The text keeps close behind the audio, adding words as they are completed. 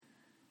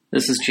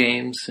This is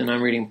James, and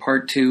I'm reading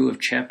Part 2 of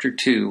Chapter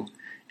 2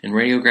 in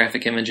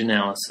Radiographic Image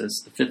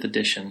Analysis, the 5th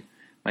edition,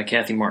 by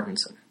Kathy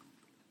Martinson.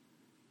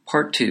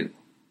 Part 2.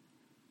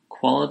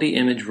 Quality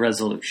Image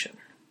Resolution.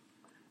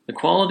 The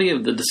quality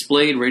of the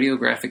displayed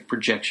radiographic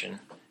projection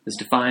is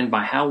defined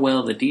by how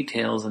well the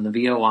details in the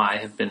VOI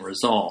have been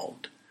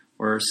resolved,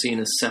 or are seen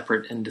as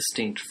separate and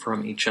distinct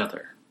from each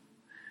other.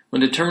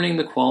 When determining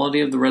the quality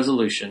of the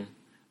resolution,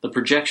 the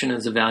projection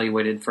is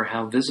evaluated for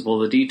how visible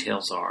the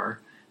details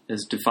are,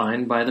 as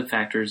defined by the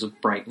factors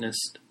of brightness,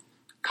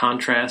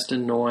 contrast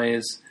and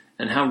noise,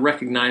 and how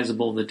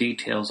recognizable the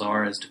details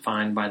are as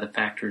defined by the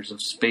factors of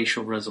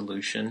spatial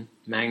resolution,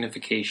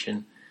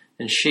 magnification,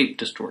 and shape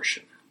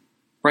distortion.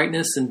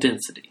 Brightness and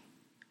density.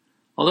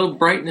 Although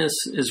brightness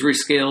is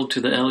rescaled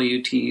to the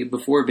LUT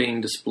before being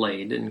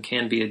displayed and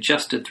can be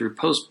adjusted through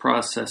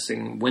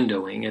post-processing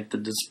windowing at the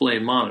display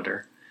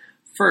monitor,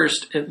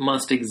 first it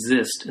must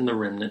exist in the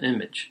remnant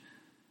image.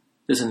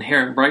 This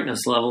inherent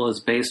brightness level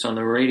is based on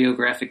the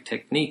radiographic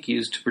technique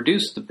used to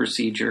produce the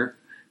procedure,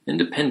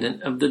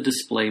 independent of the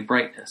display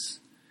brightness,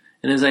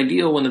 and is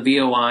ideal when the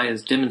VOI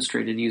is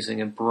demonstrated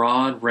using a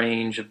broad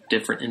range of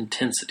different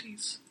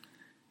intensities.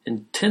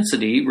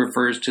 Intensity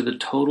refers to the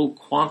total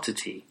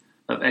quantity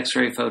of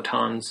X-ray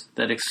photons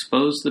that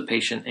expose the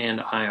patient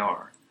and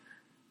IR.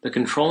 The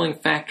controlling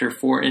factor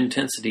for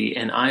intensity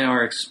and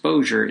IR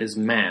exposure is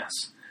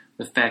mass,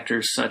 with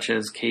factors such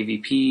as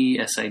KVP,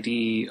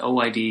 SID,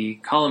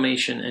 OID,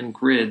 collimation, and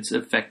grids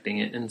affecting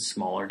it in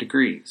smaller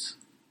degrees.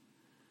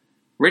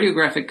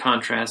 Radiographic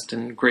contrast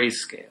and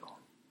grayscale.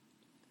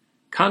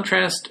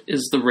 Contrast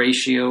is the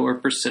ratio or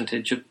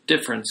percentage of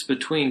difference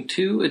between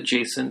two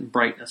adjacent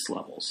brightness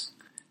levels.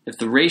 If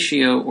the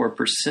ratio or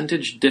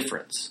percentage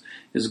difference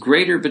is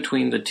greater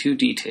between the two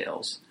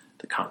details,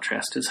 the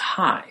contrast is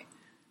high,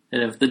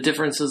 and if the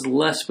difference is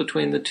less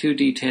between the two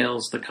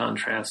details, the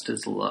contrast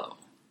is low.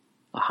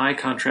 A high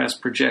contrast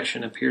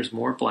projection appears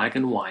more black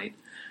and white,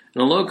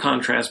 and a low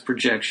contrast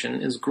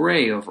projection is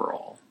gray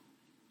overall.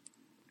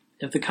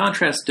 If the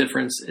contrast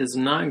difference is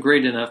not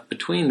great enough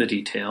between the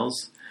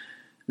details,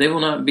 they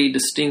will not be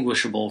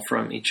distinguishable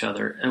from each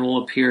other and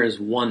will appear as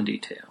one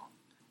detail.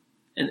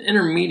 An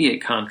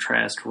intermediate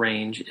contrast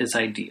range is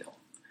ideal.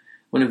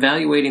 When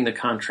evaluating the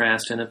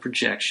contrast in a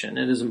projection,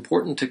 it is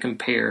important to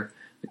compare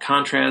the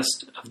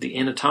contrast of the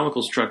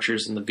anatomical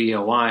structures in the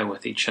VOI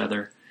with each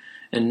other,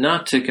 and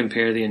not to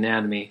compare the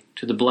anatomy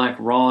to the black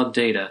raw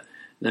data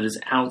that is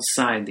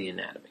outside the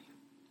anatomy.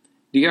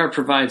 DR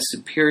provides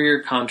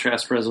superior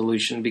contrast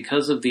resolution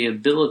because of the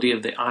ability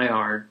of the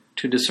IR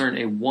to discern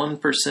a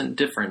 1%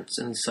 difference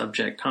in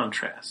subject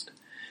contrast,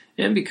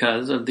 and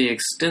because of the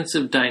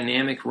extensive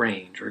dynamic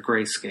range, or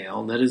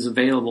grayscale, that is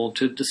available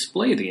to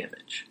display the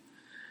image.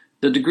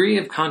 The degree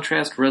of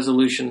contrast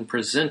resolution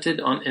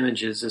presented on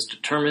images is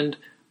determined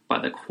by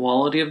the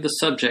quality of the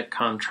subject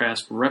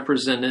contrast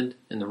represented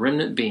in the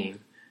remnant beam,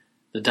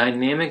 the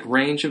dynamic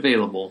range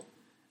available,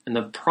 and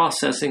the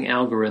processing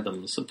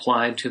algorithms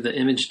applied to the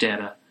image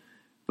data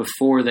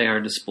before they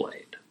are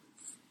displayed.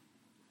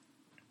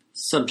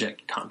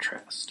 Subject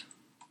contrast.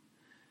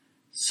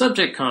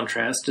 Subject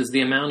contrast is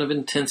the amount of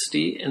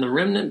intensity in the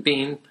remnant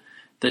beam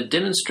that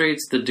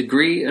demonstrates the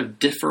degree of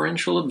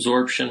differential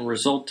absorption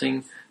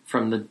resulting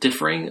from the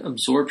differing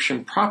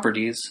absorption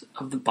properties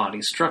of the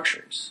body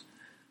structures: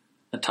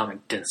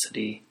 atomic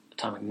density,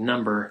 atomic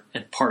number,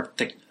 and part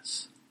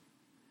thickness.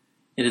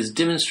 It is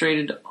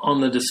demonstrated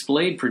on the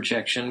displayed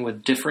projection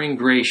with differing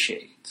gray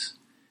shades.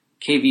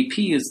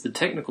 KVP is the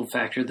technical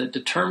factor that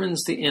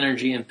determines the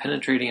energy and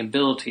penetrating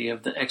ability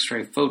of the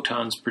X-ray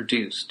photons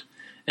produced,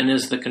 and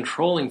is the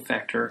controlling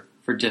factor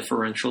for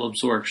differential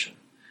absorption,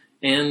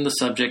 and the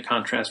subject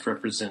contrast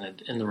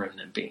represented in the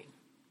remnant beam.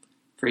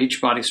 For each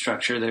body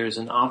structure, there is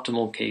an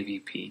optimal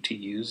KVP to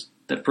use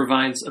that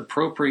provides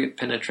appropriate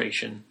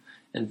penetration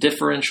and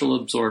differential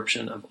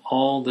absorption of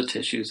all the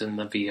tissues in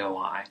the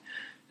VOI,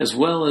 as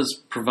well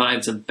as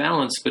provides a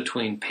balance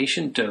between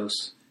patient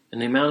dose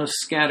and the amount of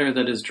scatter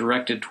that is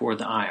directed toward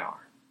the IR.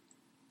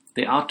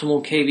 The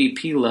optimal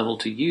KVP level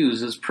to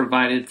use is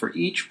provided for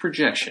each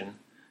projection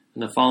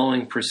in the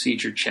following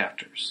procedure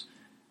chapters.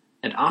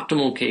 At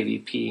optimal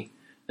KVP,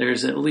 there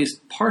is at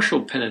least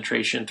partial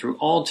penetration through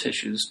all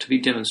tissues to be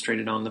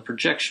demonstrated on the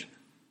projection.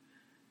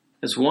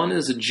 As one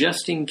is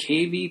adjusting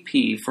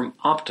KVP from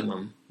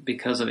optimum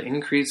because of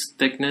increased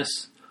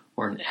thickness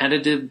or an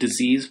additive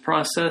disease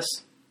process,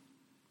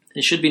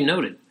 it should be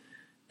noted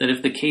that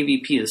if the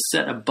KVP is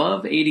set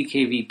above 80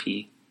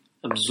 KVP,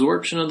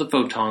 absorption of the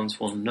photons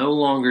will no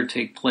longer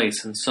take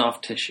place in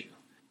soft tissue,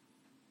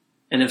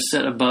 and if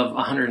set above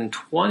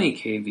 120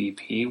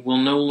 KVP, will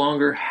no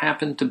longer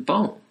happen to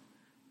bone.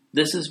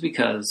 This is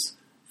because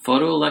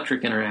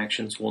photoelectric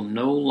interactions will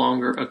no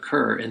longer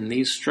occur in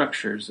these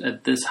structures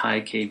at this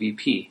high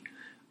KVP,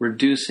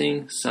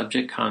 reducing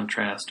subject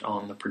contrast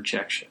on the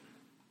projection.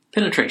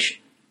 Penetration.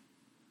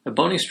 A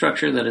bony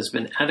structure that has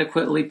been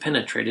adequately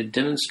penetrated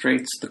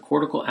demonstrates the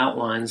cortical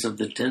outlines of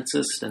the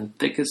densest and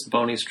thickest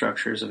bony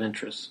structures of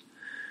interest,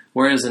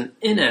 whereas an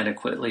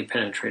inadequately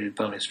penetrated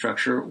bony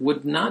structure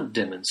would not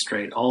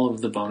demonstrate all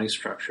of the bony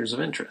structures of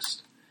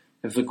interest.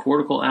 If the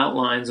cortical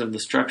outlines of the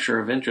structure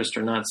of interest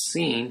are not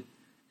seen,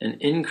 an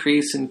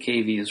increase in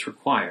kV is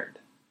required.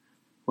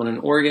 When an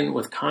organ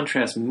with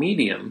contrast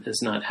medium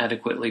is not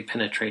adequately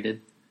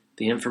penetrated,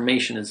 the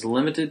information is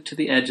limited to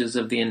the edges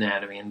of the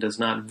anatomy and does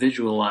not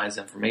visualize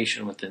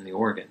information within the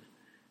organ.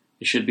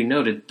 It should be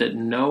noted that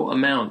no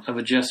amount of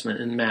adjustment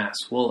in mass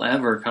will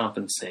ever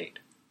compensate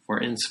for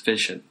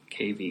insufficient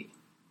kV.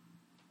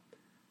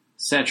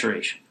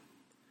 Saturation.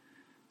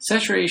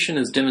 Saturation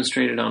is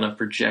demonstrated on a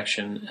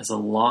projection as a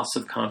loss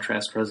of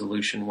contrast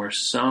resolution where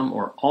some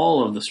or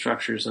all of the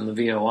structures in the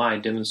VOI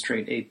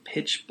demonstrate a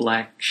pitch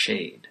black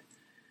shade.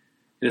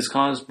 It is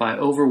caused by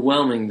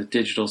overwhelming the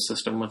digital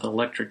system with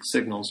electric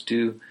signals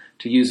due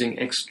to using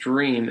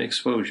extreme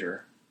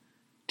exposure.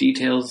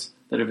 Details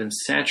that have been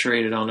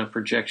saturated on a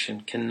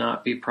projection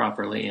cannot be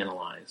properly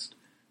analyzed.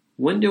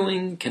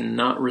 Windowing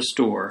cannot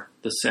restore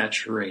the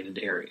saturated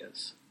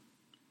areas.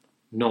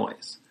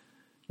 Noise.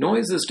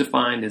 Noise is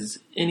defined as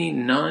any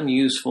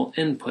non-useful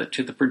input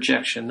to the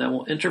projection that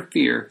will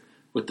interfere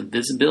with the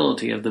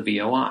visibility of the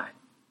VOI.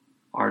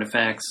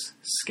 Artifacts,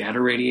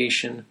 scatter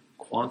radiation,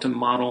 quantum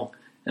model,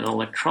 and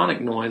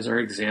electronic noise are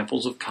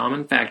examples of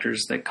common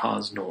factors that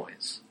cause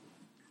noise.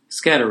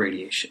 Scatter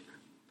radiation.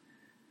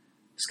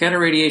 Scatter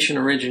radiation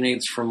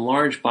originates from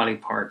large body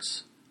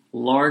parts,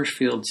 large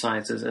field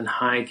sizes, and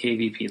high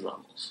kVp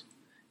levels.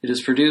 It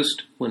is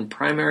produced when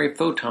primary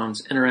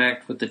photons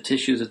interact with the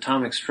tissue's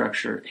atomic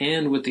structure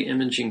and with the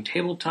imaging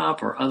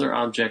tabletop or other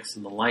objects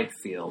in the light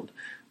field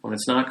when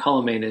it's not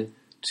collimated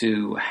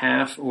to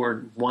 1/2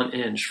 or 1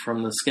 inch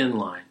from the skin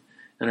line,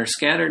 and are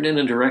scattered in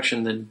a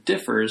direction that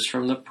differs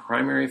from the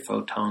primary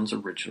photon's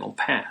original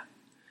path.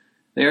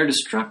 They are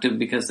destructive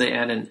because they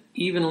add an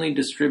evenly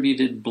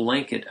distributed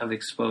blanket of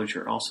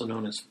exposure, also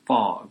known as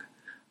fog,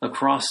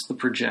 across the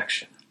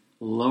projection,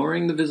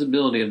 lowering the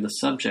visibility of the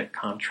subject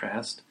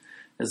contrast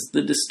as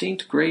the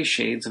distinct gray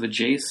shades of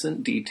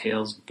adjacent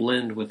details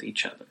blend with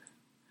each other.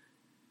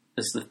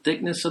 As the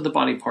thickness of the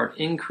body part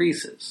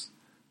increases,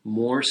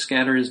 more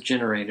scatter is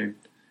generated,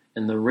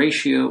 and the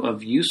ratio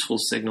of useful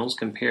signals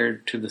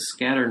compared to the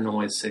scatter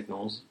noise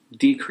signals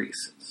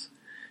decreases,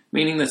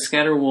 meaning that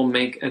scatter will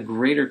make a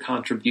greater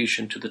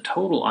contribution to the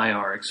total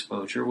IR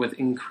exposure with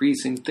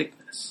increasing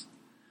thickness.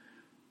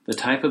 The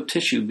type of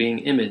tissue being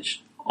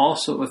imaged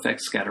also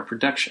affects scatter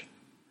production.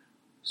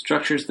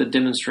 Structures that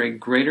demonstrate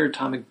greater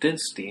atomic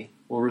density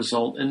will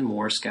result in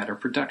more scatter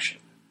production.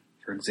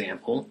 For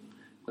example,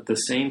 with the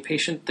same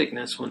patient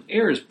thickness when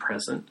air is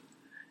present,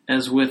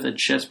 as with a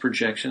chest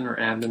projection or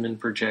abdomen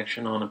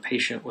projection on a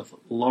patient with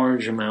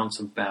large amounts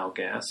of bowel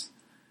gas,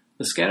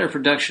 the scatter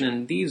production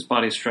in these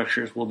body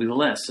structures will be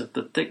less if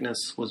the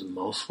thickness was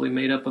mostly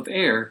made up of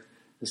air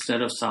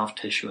instead of soft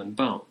tissue and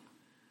bone.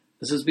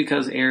 This is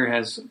because air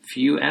has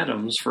few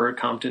atoms for a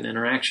Compton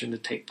interaction to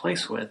take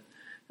place with,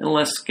 and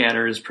less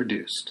scatter is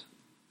produced.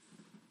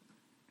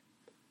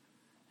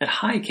 At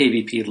high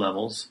kVp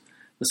levels,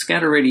 the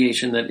scatter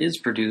radiation that is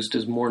produced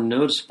is more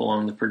noticeable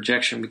on the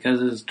projection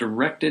because it is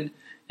directed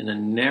in a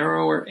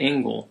narrower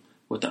angle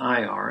with the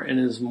IR and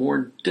is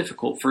more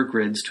difficult for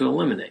grids to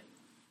eliminate.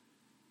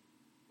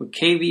 With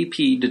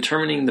kVp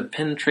determining the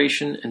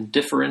penetration and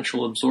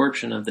differential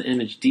absorption of the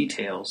image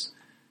details,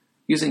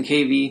 using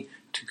kV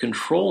to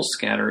control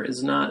scatter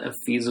is not a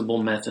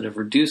feasible method of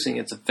reducing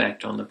its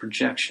effect on the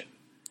projection.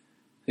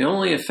 The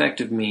only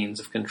effective means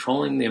of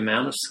controlling the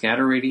amount of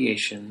scatter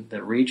radiation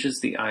that reaches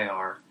the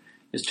IR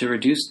is to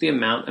reduce the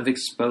amount of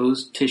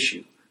exposed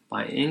tissue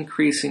by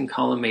increasing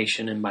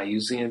collimation and by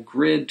using a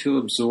grid to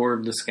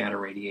absorb the scatter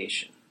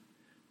radiation.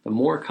 The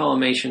more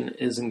collimation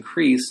is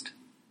increased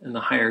and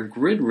the higher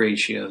grid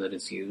ratio that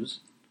is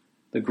used,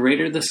 the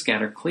greater the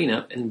scatter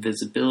cleanup and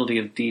visibility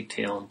of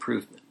detail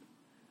improvement.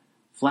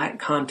 Flat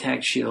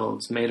contact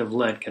shields made of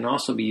lead can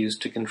also be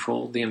used to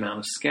control the amount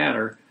of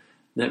scatter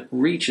that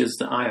reaches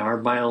the IR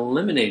by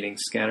eliminating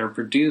scatter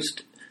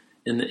produced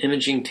in the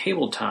imaging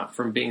tabletop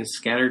from being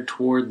scattered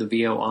toward the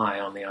VOI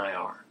on the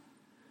IR.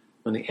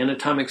 When the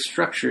anatomic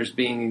structures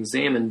being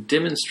examined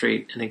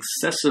demonstrate an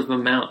excessive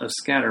amount of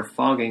scatter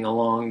fogging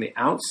along the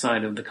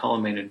outside of the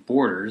collimated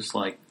borders,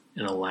 like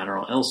in a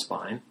lateral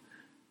L-spine,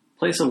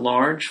 place a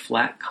large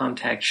flat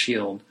contact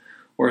shield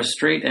or a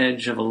straight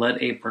edge of a lead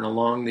apron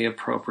along the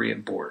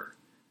appropriate border.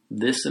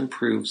 This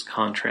improves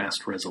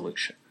contrast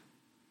resolution.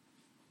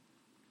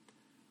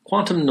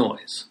 Quantum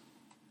noise.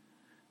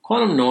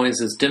 Quantum noise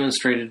is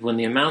demonstrated when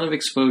the amount of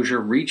exposure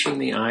reaching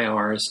the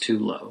IR is too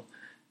low,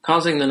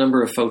 causing the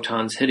number of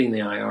photons hitting the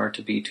IR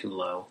to be too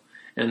low,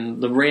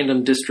 and the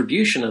random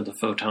distribution of the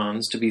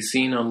photons to be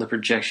seen on the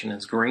projection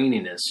as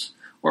graininess,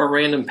 or a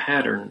random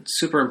pattern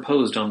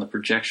superimposed on the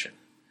projection.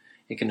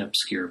 It can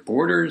obscure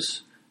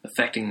borders,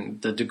 affecting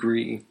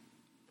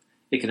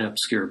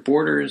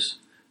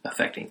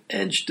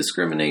edge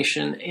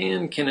discrimination,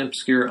 and can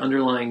obscure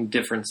underlying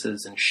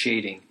differences in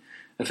shading,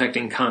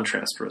 affecting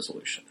contrast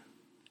resolution.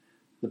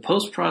 The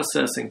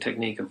post-processing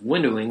technique of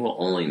windowing will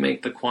only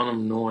make the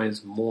quantum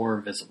noise more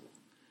visible.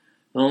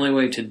 The only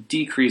way to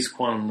decrease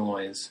quantum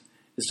noise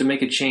is to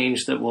make a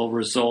change that will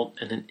result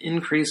in an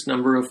increased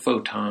number of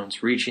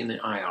photons reaching the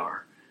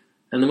IR,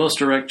 and the most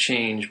direct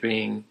change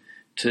being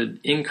to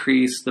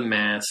increase the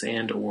mass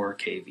and or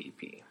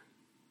kVp.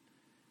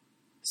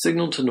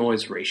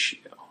 Signal-to-noise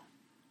ratio.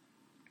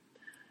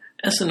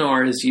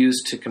 SNR is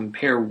used to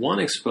compare one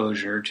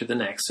exposure to the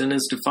next and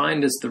is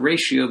defined as the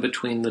ratio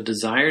between the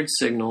desired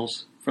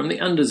signals from the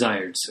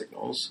undesired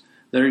signals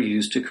that are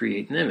used to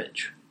create an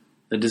image.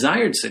 The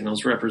desired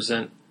signals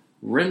represent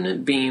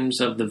remnant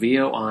beams of the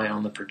VOI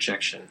on the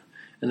projection,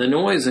 and the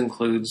noise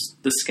includes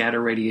the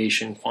scatter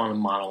radiation quantum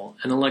model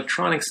and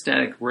electronic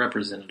static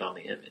represented on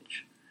the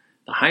image.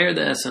 The higher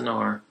the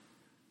SNR,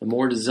 the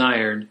more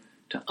desired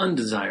to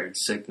undesired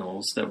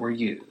signals that were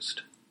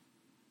used.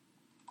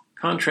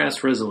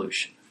 Contrast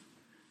resolution.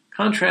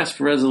 Contrast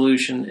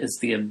resolution is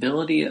the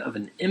ability of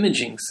an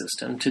imaging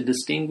system to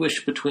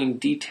distinguish between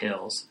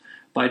details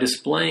by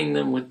displaying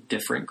them with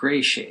different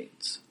gray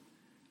shades.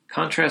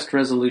 Contrast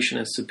resolution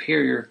is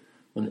superior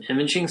when the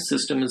imaging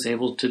system is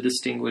able to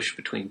distinguish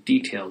between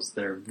details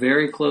that are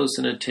very close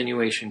in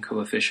attenuation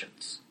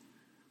coefficients.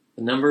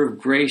 The number of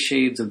gray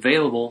shades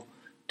available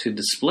to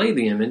display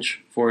the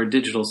image for a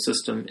digital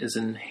system is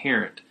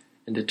inherent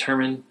and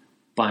determined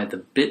by the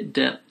bit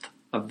depth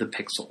of the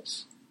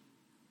pixels.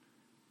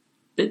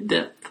 Bit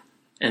depth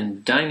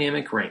and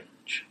dynamic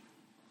range.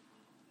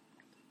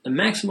 The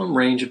maximum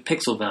range of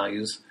pixel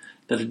values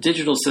that a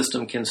digital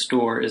system can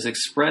store is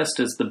expressed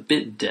as the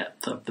bit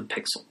depth of the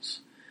pixels.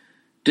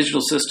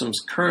 Digital systems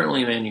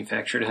currently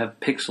manufactured have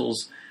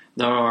pixels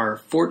that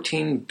are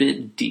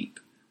 14-bit deep,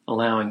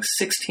 allowing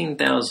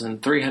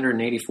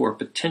 16,384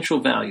 potential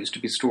values to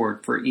be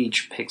stored for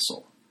each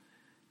pixel.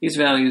 These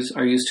values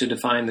are used to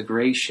define the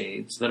gray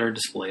shades that are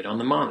displayed on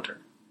the monitor.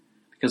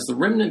 Because the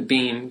remnant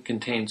beam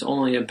contains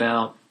only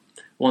about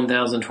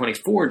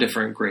 1,024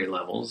 different gray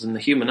levels, and the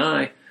human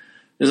eye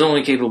is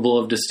only capable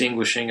of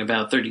distinguishing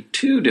about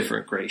 32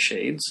 different gray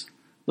shades,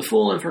 the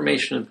full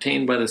information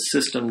obtained by the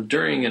system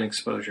during an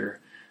exposure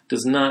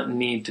does not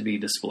need to be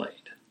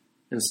displayed.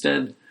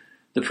 Instead,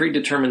 the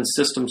predetermined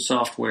system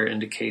software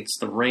indicates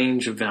the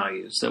range of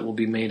values that will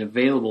be made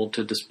available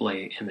to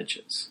display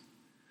images.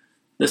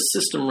 This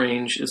system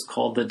range is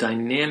called the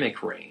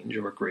dynamic range,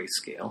 or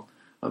grayscale,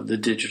 of the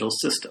digital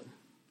system.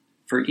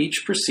 For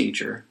each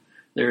procedure,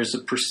 there is a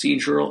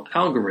procedural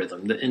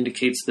algorithm that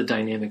indicates the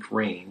dynamic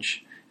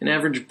range and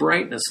average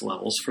brightness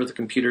levels for the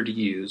computer to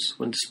use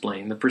when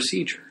displaying the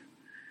procedure.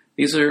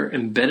 These are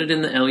embedded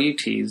in the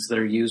LUTs that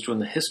are used when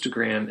the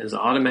histogram is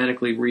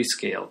automatically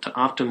rescaled to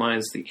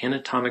optimize the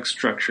anatomic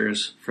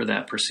structures for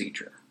that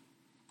procedure.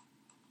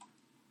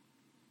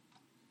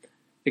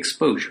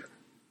 Exposure.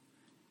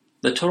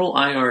 The total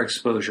IR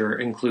exposure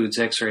includes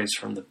X-rays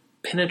from the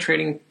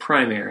penetrating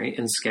primary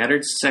and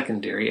scattered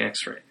secondary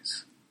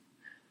X-rays.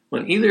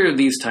 When either of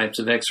these types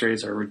of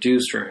X-rays are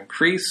reduced or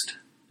increased,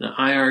 the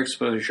IR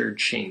exposure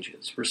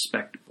changes,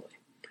 respectively.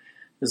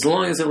 As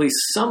long as at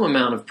least some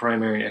amount of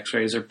primary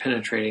X-rays are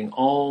penetrating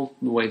all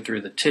the way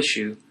through the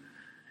tissue,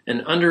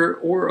 an under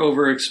or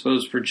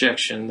overexposed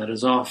projection that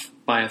is off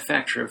by a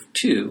factor of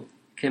 2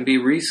 can be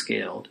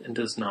rescaled and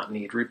does not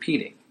need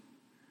repeating.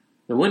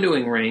 The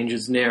windowing range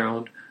is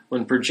narrowed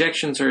when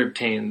projections are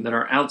obtained that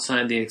are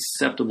outside the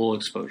acceptable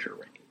exposure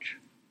range.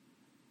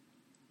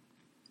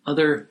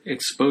 Other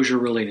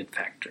exposure-related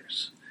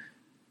factors.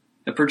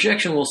 A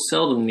projection will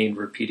seldom need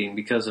repeating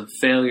because of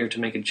failure to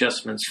make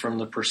adjustments from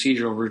the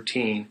procedural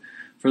routine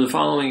for the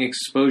following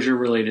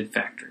exposure-related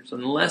factors,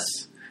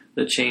 unless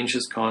the change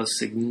has caused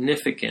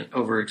significant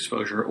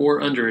overexposure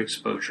or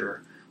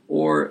underexposure,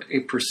 or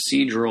a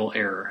procedural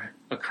error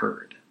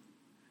occurred.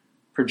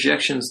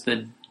 Projections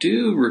that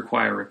do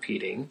require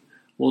repeating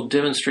will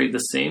demonstrate the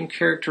same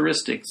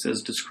characteristics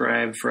as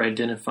described for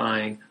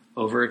identifying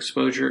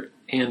overexposure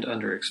and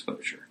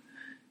underexposure.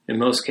 In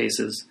most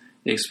cases,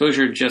 the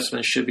exposure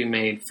adjustments should be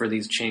made for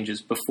these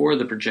changes before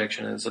the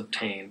projection is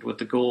obtained, with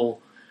the goal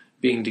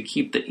being to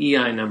keep the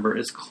EI number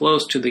as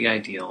close to the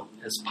ideal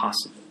as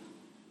possible.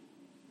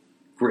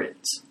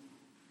 Grids.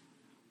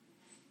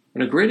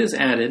 When a grid is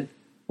added,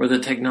 or the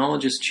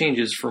technologist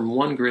changes from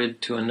one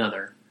grid to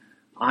another,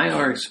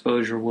 IR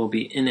exposure will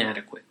be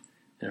inadequate,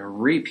 and a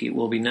repeat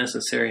will be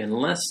necessary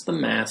unless the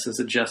mass is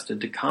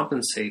adjusted to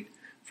compensate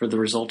for the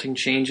resulting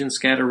change in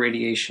scatter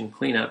radiation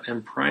cleanup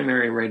and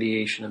primary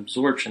radiation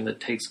absorption that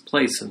takes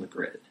place in the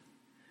grid.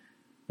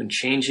 When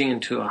changing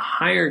into a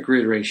higher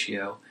grid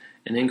ratio,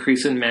 an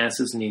increase in mass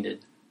is needed,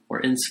 or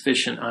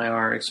insufficient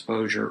IR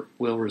exposure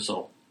will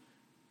result.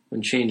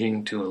 When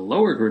changing to a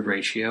lower grid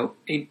ratio,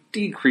 a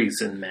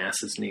decrease in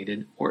mass is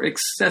needed, or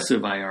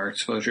excessive IR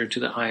exposure to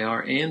the IR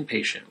and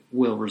patient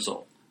will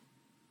result.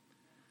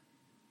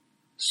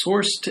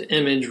 Source to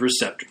image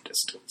receptor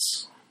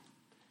distance.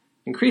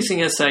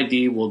 Increasing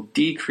SID will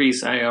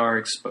decrease IR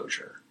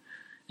exposure,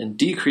 and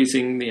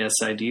decreasing the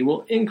SID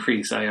will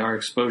increase IR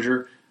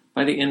exposure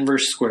by the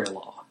inverse square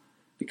law,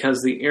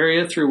 because the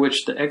area through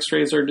which the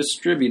X-rays are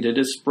distributed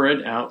is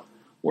spread out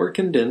or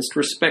condensed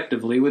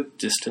respectively with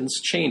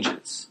distance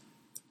changes.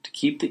 To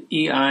keep the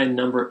EI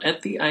number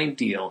at the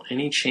ideal,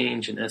 any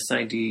change in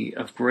SID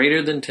of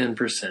greater than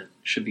 10%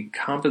 should be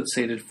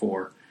compensated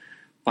for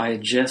by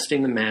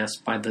adjusting the mass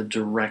by the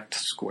direct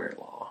square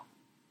law.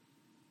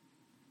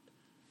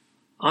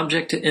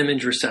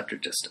 Object-to-image receptor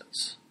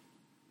distance.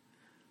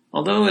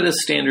 Although it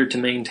is standard to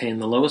maintain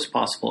the lowest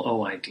possible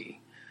OID,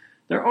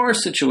 there are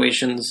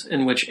situations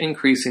in which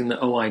increasing the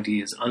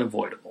OID is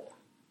unavoidable,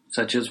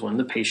 such as when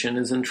the patient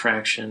is in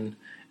traction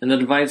and the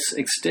device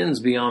extends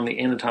beyond the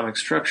anatomic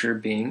structure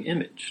being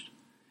imaged.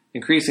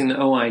 Increasing the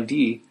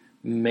OID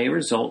may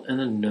result in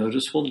a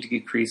noticeable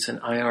decrease in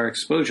IR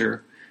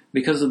exposure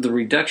because of the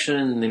reduction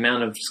in the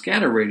amount of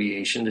scatter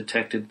radiation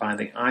detected by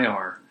the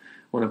IR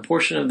when a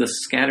portion of the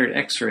scattered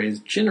X-rays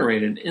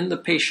generated in the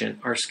patient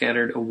are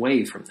scattered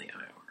away from the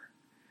IR.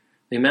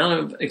 The amount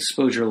of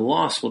exposure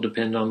loss will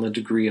depend on the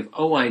degree of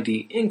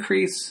OID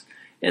increase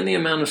and the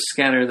amount of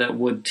scatter that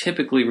would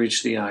typically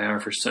reach the IR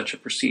for such a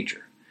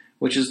procedure,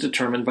 which is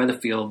determined by the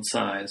field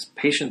size,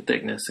 patient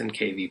thickness, and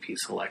KVP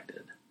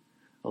selected.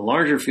 A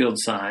larger field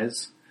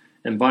size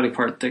and body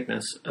part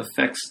thickness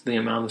affects the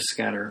amount of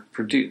scatter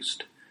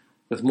produced,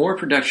 with more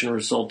production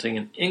resulting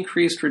in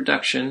increased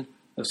reduction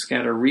of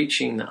scatter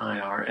reaching the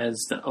IR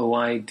as the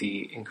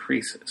OID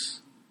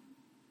increases.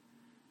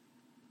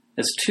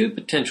 As tube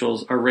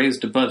potentials are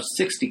raised above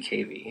 60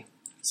 kV,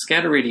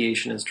 scatter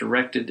radiation is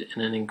directed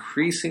in an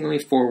increasingly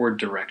forward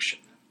direction.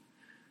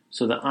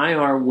 So the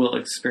IR will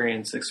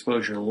experience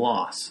exposure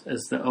loss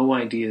as the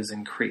OID is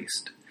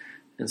increased,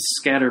 and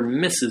scatter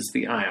misses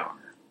the IR.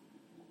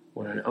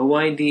 When an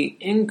OID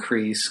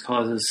increase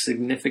causes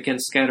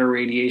significant scatter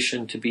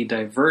radiation to be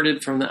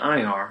diverted from the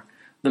IR,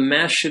 the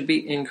mass should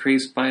be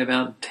increased by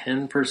about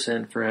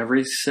 10% for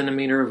every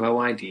centimeter of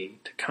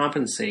OID to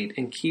compensate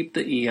and keep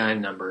the EI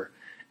number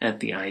at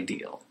the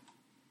ideal.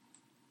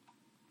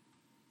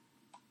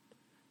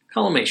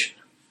 Collimation.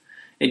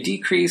 A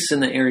decrease in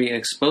the area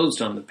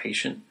exposed on the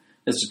patient,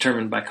 as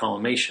determined by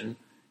collimation,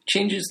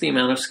 changes the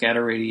amount of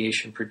scatter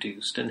radiation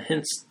produced and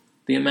hence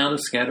the amount of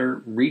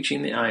scatter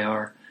reaching the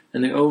IR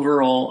and the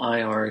overall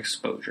IR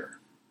exposure.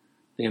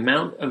 The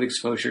amount of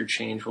exposure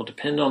change will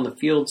depend on the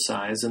field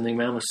size and the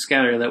amount of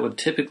scatter that would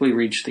typically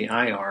reach the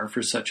IR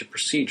for such a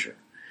procedure,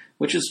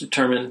 which is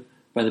determined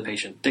by the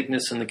patient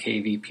thickness and the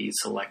KVP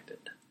selected.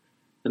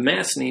 The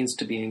mass needs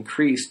to be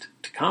increased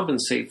to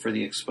compensate for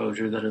the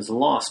exposure that is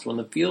lost when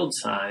the field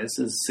size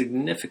is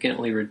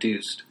significantly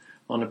reduced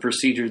on a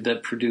procedure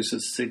that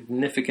produces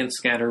significant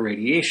scatter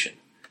radiation.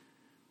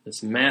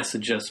 This mass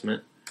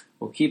adjustment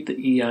will keep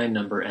the EI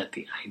number at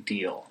the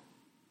ideal.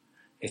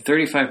 A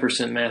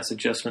 35% mass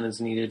adjustment is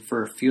needed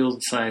for a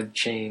field size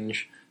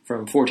change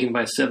from 14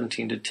 by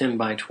 17 to 10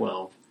 by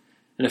 12,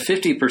 and a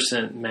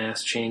 50%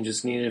 mass change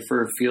is needed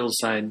for a field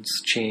size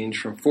change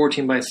from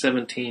 14 by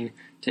 17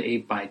 to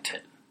 8 by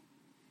 10.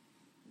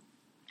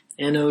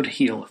 Anode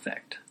heel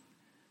effect.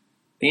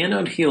 The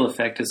anode heel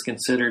effect is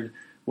considered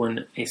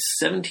when a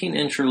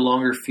 17-inch or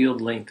longer field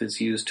length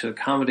is used to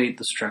accommodate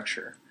the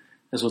structure,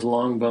 as with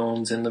long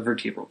bones in the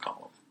vertebral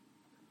column.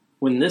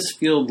 When this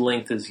field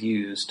length is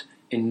used,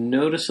 a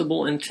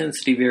noticeable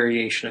intensity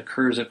variation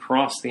occurs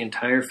across the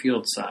entire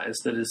field size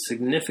that is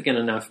significant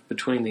enough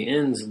between the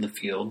ends of the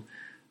field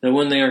that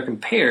when they are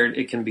compared,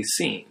 it can be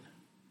seen.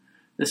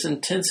 This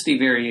intensity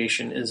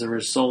variation is a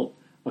result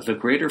of the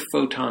greater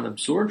photon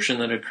absorption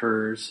that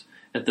occurs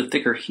at the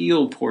thicker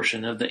heel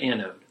portion of the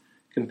anode,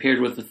 compared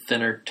with the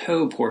thinner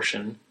toe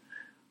portion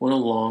when a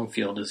long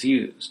field is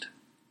used.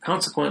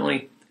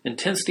 Consequently,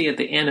 intensity at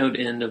the anode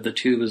end of the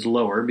tube is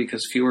lower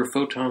because fewer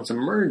photons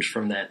emerge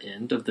from that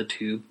end of the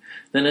tube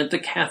than at the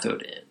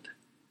cathode end.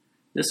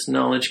 This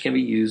knowledge can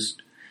be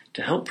used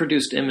to help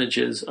produce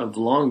images of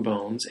long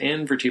bones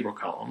and vertebral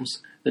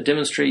columns that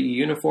demonstrate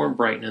uniform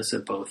brightness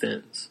at both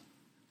ends.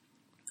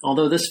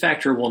 Although this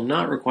factor will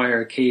not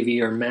require a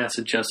KV or mass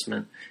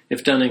adjustment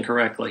if done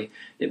incorrectly,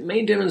 it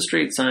may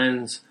demonstrate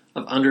signs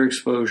of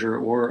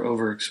underexposure or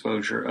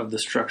overexposure of the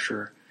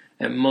structure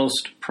at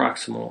most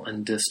proximal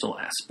and distal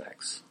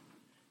aspects.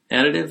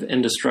 Additive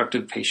and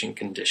destructive patient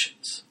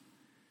conditions.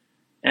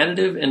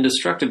 Additive and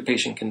destructive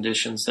patient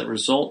conditions that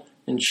result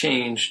in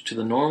change to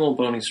the normal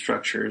bony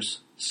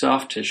structures,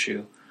 soft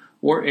tissue,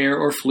 or air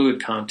or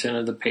fluid content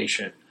of the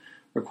patient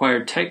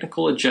require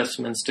technical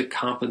adjustments to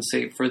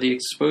compensate for the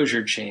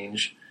exposure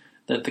change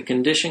that the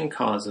condition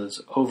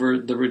causes over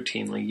the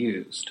routinely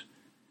used.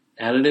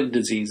 Additive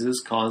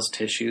diseases cause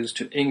tissues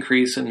to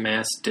increase in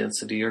mass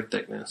density or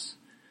thickness,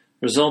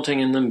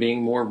 resulting in them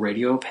being more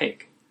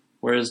radiopaque,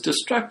 whereas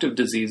destructive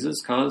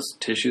diseases cause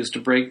tissues to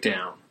break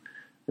down,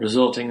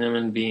 resulting in them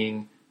in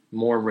being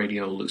more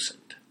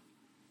radiolucent.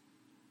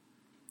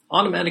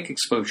 Automatic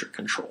exposure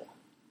control.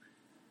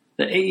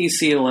 The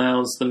AEC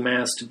allows the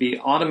mass to be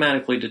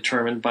automatically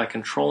determined by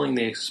controlling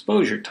the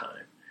exposure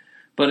time,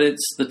 but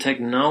it's the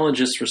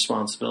technologist's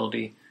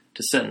responsibility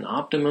to set an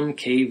optimum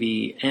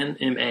KV and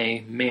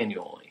MA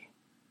manually.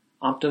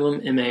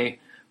 Optimum MA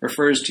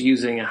refers to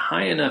using a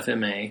high enough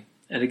MA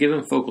at a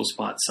given focal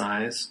spot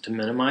size to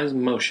minimize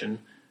motion,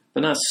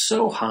 but not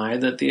so high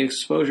that the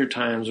exposure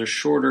times are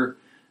shorter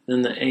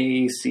than the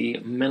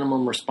AEC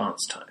minimum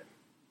response time.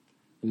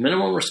 The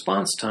minimum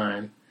response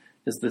time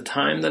is the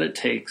time that it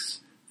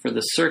takes for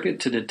the circuit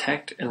to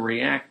detect and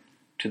react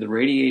to the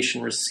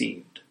radiation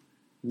received.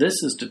 This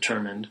is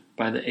determined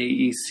by the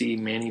AEC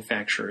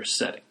manufacturer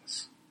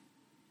settings.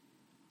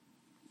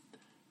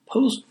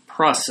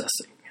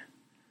 Post-processing.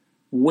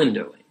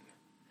 Windowing.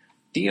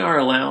 DR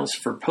allows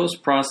for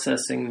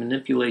post-processing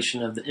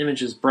manipulation of the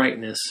image's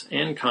brightness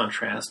and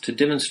contrast to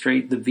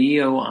demonstrate the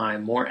VOI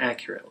more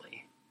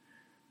accurately.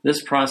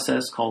 This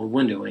process, called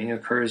windowing,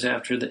 occurs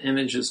after the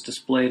image is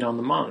displayed on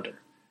the monitor.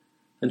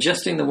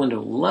 Adjusting the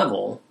window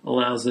level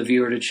allows the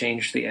viewer to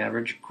change the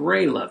average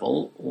gray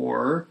level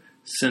or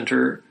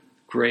center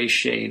gray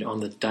shade on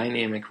the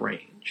dynamic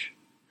range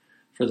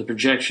for the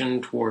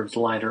projection towards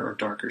lighter or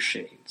darker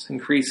shades,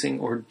 increasing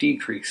or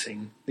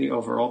decreasing the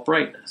overall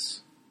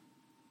brightness.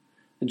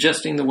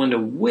 Adjusting the window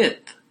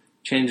width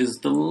changes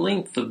the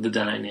length of the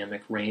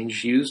dynamic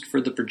range used for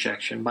the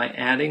projection by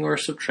adding or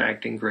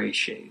subtracting gray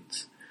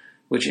shades,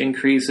 which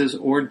increases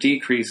or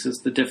decreases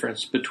the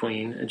difference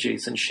between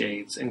adjacent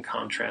shades and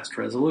contrast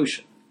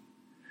resolution.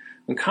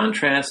 When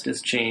contrast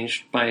is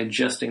changed by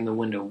adjusting the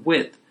window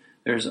width,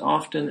 there is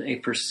often a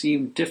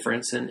perceived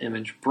difference in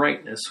image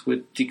brightness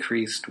with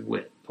decreased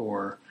width,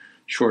 or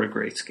shorter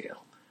grayscale,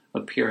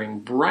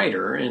 appearing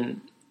brighter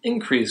and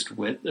increased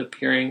width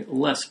appearing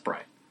less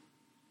bright.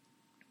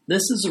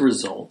 This is a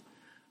result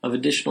of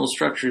additional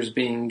structures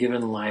being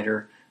given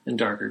lighter and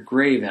darker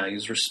gray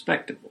values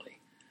respectively.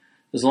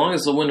 As long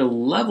as the window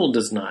level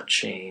does not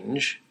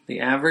change, the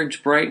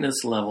average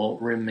brightness level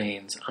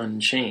remains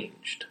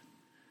unchanged.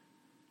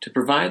 To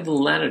provide the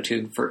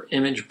latitude for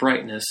image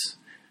brightness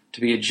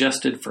to be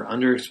adjusted for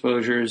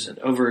underexposures and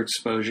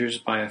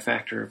overexposures by a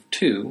factor of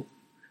 2,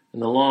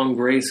 and the long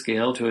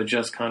grayscale to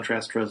adjust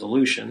contrast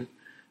resolution,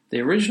 the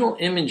original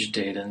image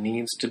data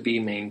needs to be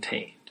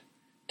maintained.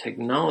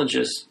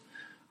 Technologists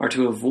are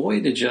to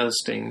avoid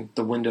adjusting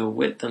the window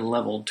width and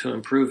level to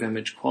improve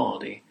image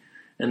quality,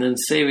 and then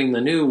saving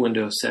the new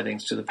window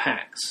settings to the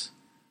PACS.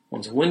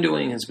 Once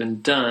windowing has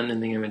been done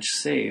and the image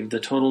saved, the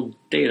total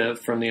data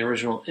from the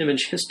original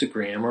image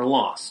histogram are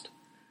lost,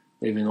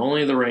 leaving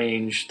only the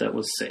range that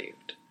was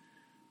saved.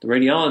 The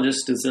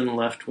radiologist is then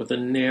left with a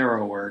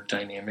narrower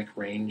dynamic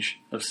range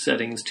of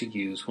settings to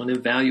use when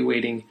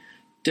evaluating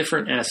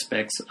different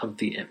aspects of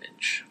the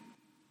image.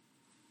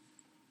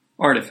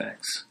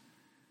 Artifacts.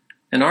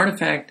 An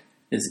artifact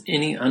is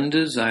any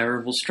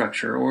undesirable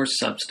structure or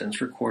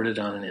substance recorded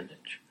on an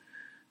image.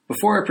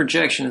 Before a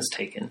projection is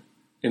taken,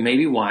 it may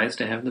be wise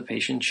to have the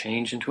patient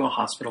change into a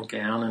hospital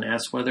gown and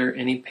ask whether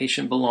any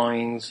patient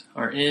belongings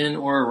are in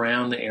or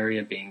around the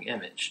area being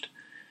imaged.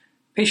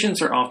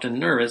 Patients are often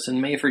nervous and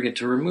may forget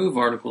to remove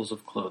articles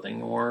of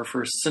clothing, or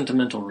for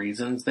sentimental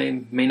reasons,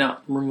 they may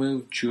not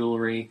remove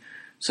jewelry,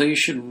 so you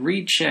should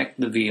recheck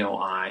the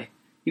VOI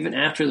even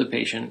after the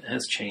patient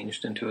has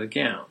changed into a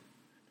gown.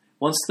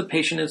 Once the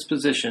patient is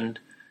positioned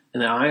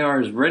and the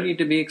IR is ready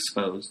to be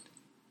exposed,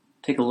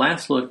 take a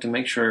last look to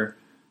make sure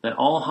that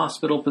all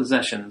hospital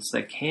possessions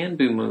that can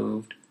be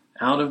moved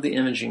out of the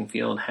imaging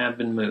field have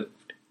been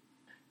moved.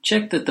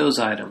 Check that those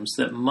items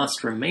that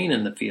must remain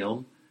in the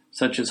field,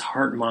 such as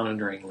heart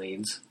monitoring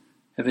leads,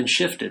 have been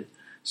shifted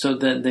so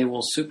that they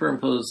will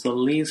superimpose the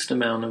least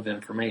amount of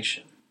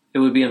information. It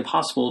would be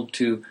impossible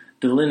to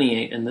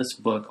delineate in this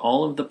book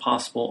all of the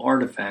possible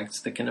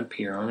artifacts that can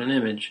appear on an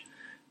image,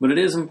 but it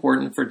is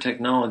important for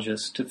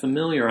technologists to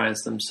familiarize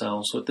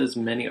themselves with as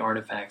many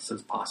artifacts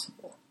as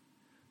possible.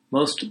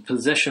 Most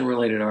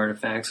possession-related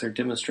artifacts are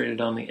demonstrated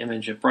on the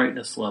image at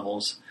brightness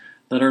levels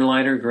that are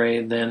lighter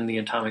gray than the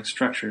atomic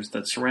structures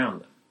that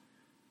surround them.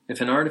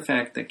 If an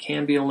artifact that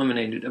can be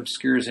eliminated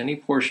obscures any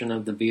portion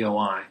of the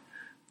VOI,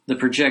 the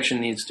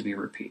projection needs to be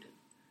repeated.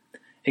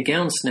 A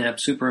gown snap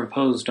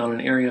superimposed on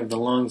an area of the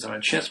lungs on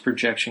a chest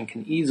projection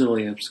can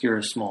easily obscure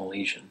a small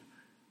lesion.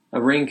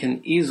 A ring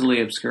can easily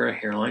obscure a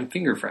hairline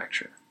finger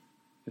fracture.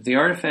 If the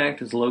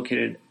artifact is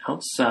located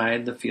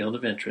outside the field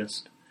of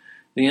interest,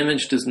 the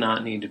image does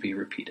not need to be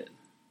repeated.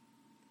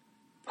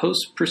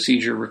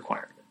 Post-procedure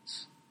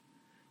requirements.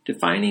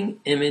 Defining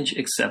image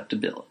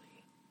acceptability.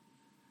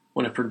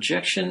 When a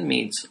projection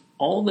meets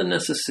all the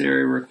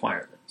necessary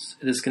requirements,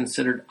 it is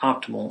considered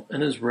optimal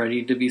and is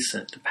ready to be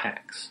sent to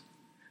PACS.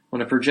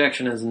 When a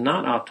projection is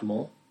not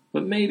optimal,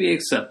 but may be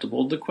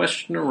acceptable, the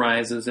question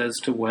arises as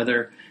to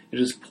whether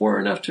it is poor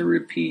enough to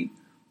repeat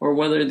or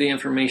whether the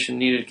information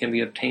needed can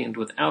be obtained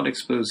without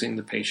exposing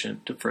the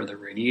patient to further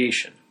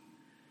radiation.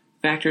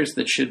 Factors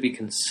that should be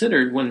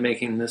considered when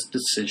making this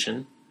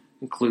decision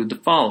include the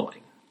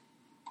following: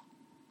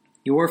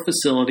 your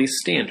facility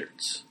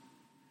standards,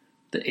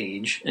 the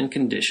age and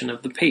condition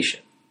of the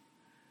patient,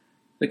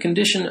 the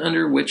condition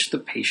under which the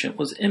patient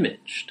was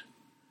imaged,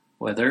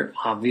 whether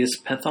obvious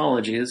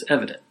pathology is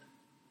evident,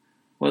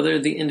 whether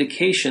the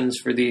indications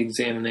for the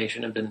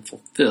examination have been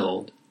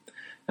fulfilled,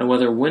 and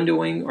whether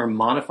windowing or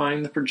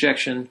modifying the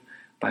projection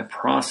by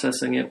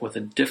processing it with a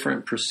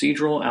different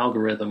procedural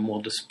algorithm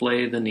will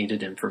display the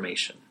needed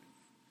information.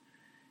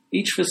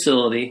 Each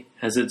facility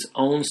has its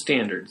own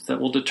standards that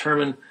will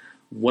determine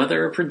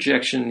whether a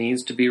projection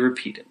needs to be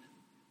repeated.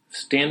 If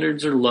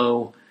standards are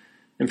low,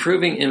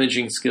 improving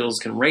imaging skills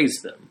can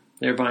raise them,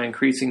 thereby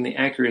increasing the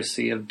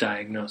accuracy of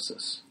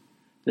diagnosis.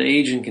 The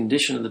age and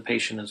condition of the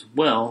patient, as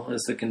well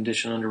as the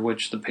condition under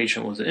which the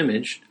patient was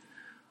imaged,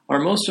 are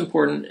most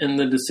important in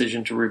the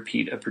decision to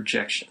repeat a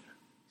projection.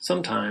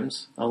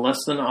 Sometimes, a less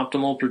than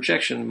optimal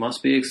projection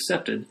must be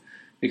accepted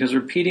because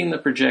repeating the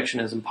projection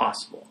is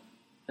impossible,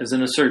 as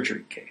in a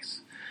surgery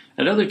case.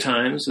 At other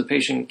times, the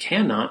patient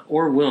cannot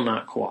or will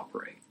not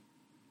cooperate.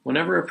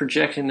 Whenever a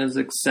projection is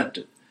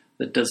accepted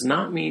that does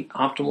not meet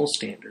optimal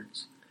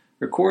standards,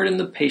 record in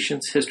the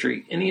patient's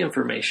history any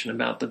information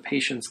about the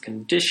patient's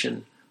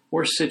condition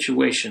or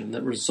situation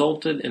that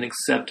resulted in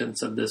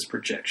acceptance of this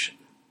projection.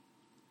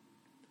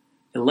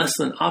 A less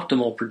than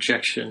optimal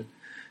projection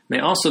may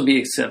also be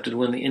accepted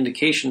when the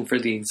indication for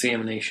the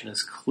examination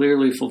is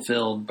clearly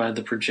fulfilled by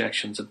the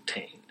projections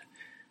obtained.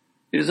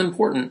 It is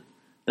important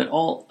that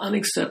all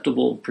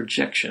unacceptable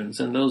projections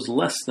and those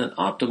less than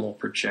optimal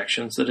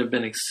projections that have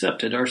been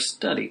accepted are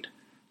studied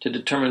to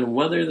determine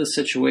whether the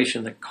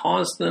situation that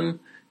caused them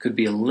could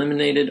be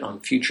eliminated on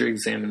future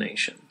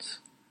examinations.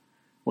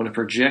 When a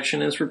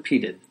projection is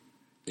repeated,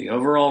 the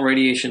overall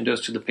radiation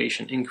dose to the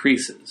patient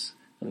increases,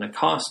 and the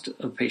cost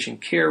of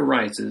patient care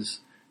rises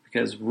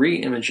because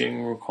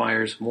re-imaging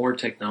requires more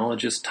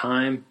technologist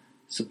time,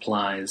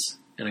 supplies,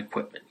 and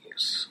equipment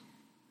use.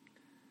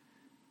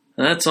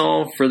 And that's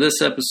all for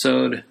this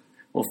episode.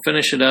 We'll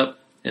finish it up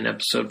in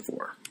episode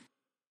 4.